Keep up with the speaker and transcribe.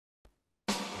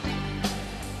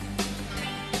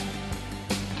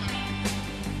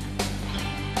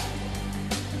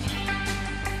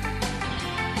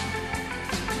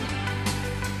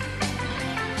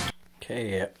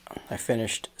Okay, I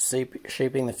finished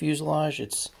shaping the fuselage.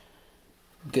 It's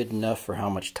good enough for how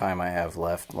much time I have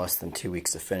left, less than 2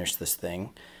 weeks to finish this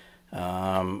thing.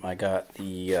 I got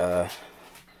the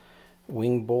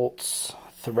wing bolts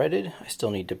threaded. I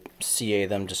still need to CA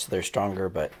them just so they're stronger,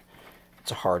 but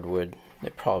it's a hardwood.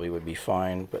 It probably would be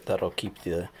fine, but that'll keep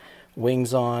the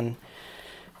wings on.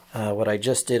 What I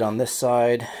just did on this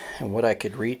side and what I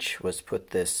could reach was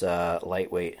put this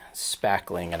lightweight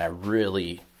spackling, and I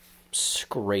really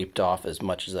scraped off as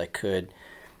much as I could.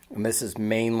 And this is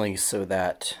mainly so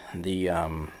that the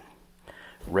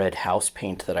red house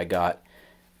paint that I got,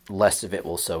 less of it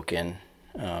will soak in,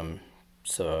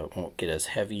 so it won't get as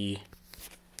heavy.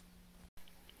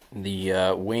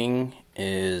 The wing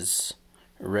is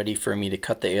ready for me to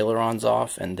cut the ailerons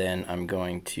off, and then I'm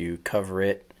going to cover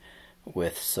it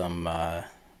with some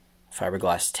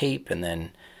fiberglass tape and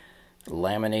then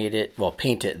laminate it, well,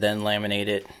 paint it, then laminate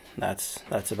it.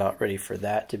 That's about ready for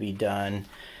that to be done.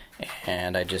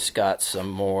 And I just got some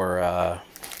more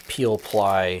peel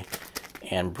ply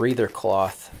and breather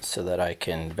cloth so that I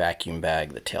can vacuum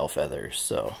bag the tail feathers.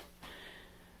 So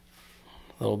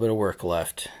a little bit of work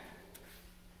left.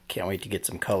 Can't wait to get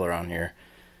some color on here.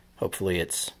 Hopefully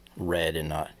it's red and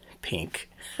not pink.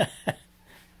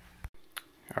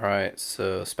 Alright,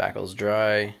 so spackle's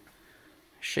dry.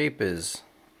 Shape is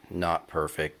not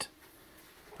perfect,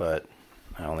 but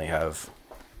I only have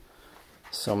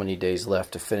so many days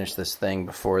left to finish this thing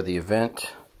before the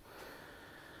event.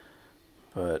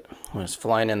 But when it's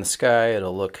flying in the sky,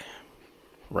 it'll look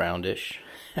roundish.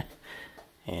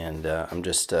 And I'm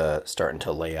just starting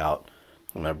to lay out.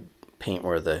 I'm going to paint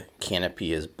where the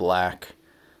canopy is black,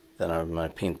 then I'm going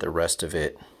to paint the rest of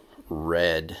it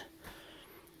red,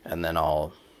 and then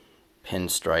I'll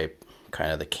pinstripe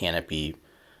kind of the canopy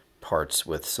parts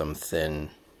with some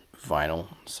thin vinyl,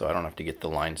 so I don't have to get the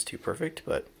lines too perfect,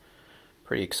 but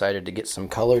pretty excited to get some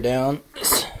color down.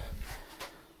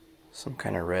 Some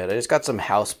kind of red. I just got some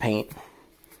house paint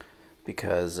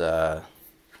because I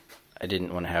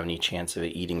didn't want to have any chance of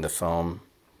it eating the foam,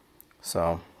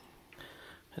 so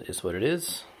it is what it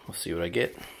is. We'll see what I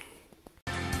get.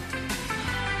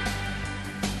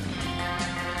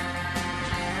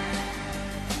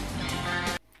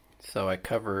 So I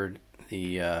covered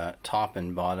the top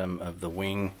and bottom of the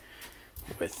wing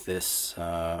with this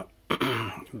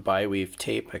bi-weave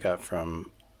tape I got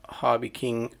from Hobby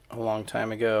King a long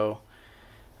time ago.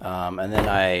 And then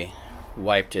I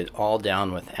wiped it all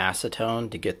down with acetone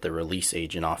to get the release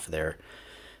agent off there.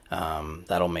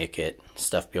 That'll make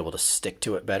stuff be able to stick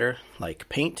to it better, like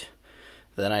paint.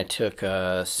 Then I took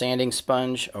a sanding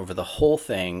sponge over the whole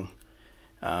thing,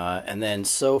 and then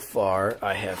so far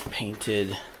I have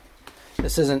painted.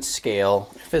 This isn't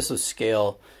scale. If this was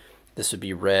scale, this would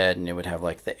be red and it would have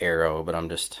like the arrow, but I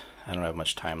don't have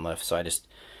much time left, so I just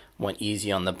went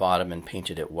easy on the bottom and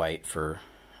painted it white for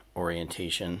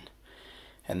orientation.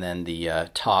 And then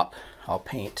the top I'll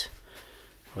paint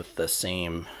with the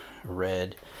same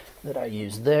red that I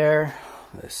used there.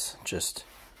 This just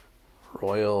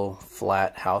Royal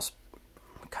Flat House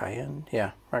Cayenne.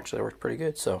 Yeah, actually worked pretty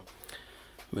good, so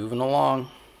moving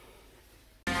along.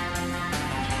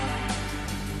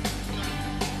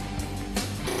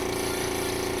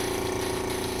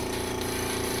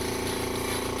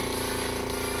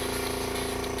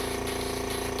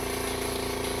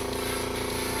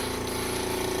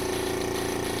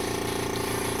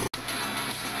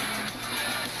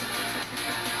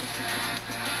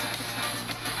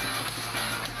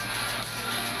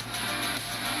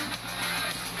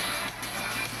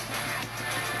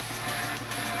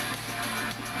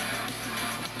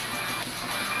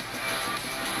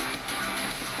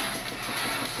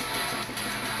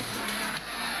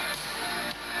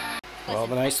 Well,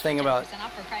 the nice thing about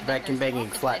vacuum bagging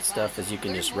flat stuff is you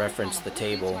can just reference the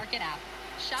table.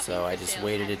 So I just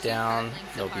weighted it down.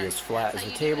 It'll be as flat as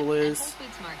the table is.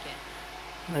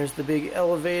 There's the big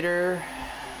elevator.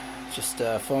 Just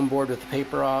a foam board with the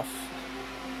paper off.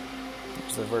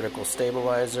 There's the vertical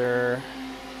stabilizer.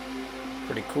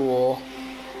 Pretty cool.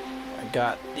 I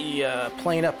got the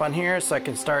plane up on here so I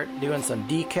can start doing some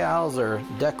decals or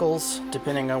decals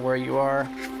depending on where you are.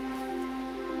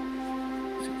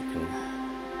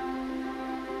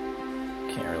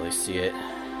 Can't really see it.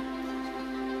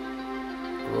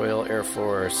 Royal Air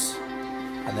Force.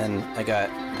 And then I got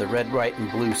the red, white, and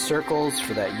blue circles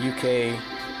for that UK,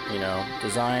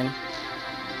 design.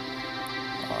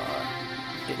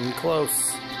 Getting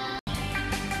close.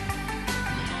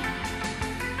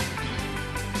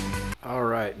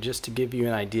 Alright, just to give you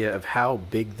an idea of how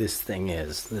big this thing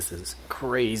is. This is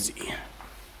crazy.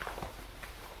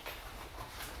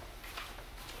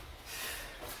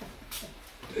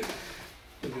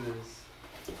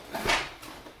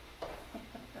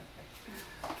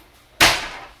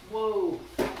 Whoa!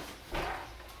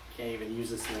 Can't even use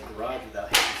this in the garage without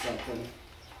hitting something.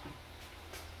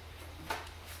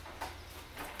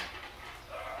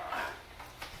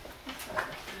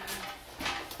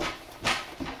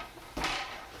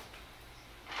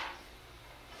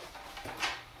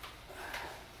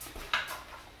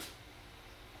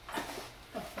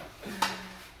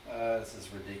 This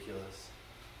is ridiculous.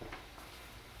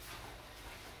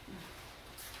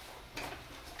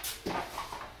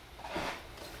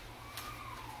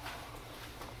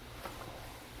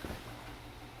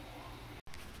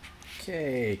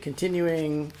 Okay,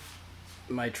 continuing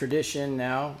my tradition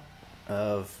now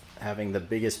of having the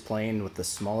biggest plane with the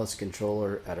smallest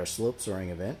controller at our slope soaring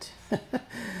event.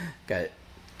 Got it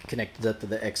connected up to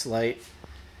the X-Lite,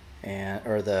 and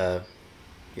yeah,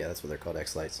 that's what they're called,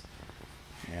 X-Lites.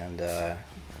 And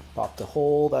popped a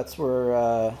hole. That's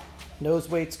where nose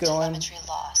weight's going. Telemetry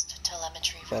lost.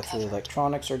 Telemetry That's where the recovered.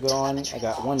 electronics are going. I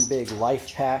got one big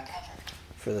life pack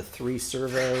for the 3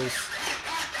 servos.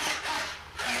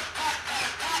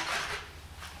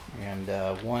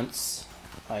 And once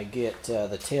I get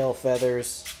the tail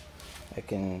feathers, I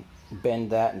can bend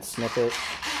that and snip it.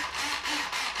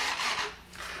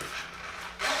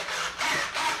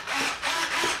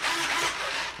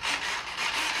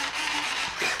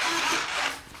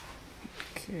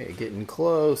 Okay, getting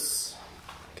close.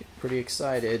 Getting pretty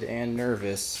excited and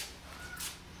nervous.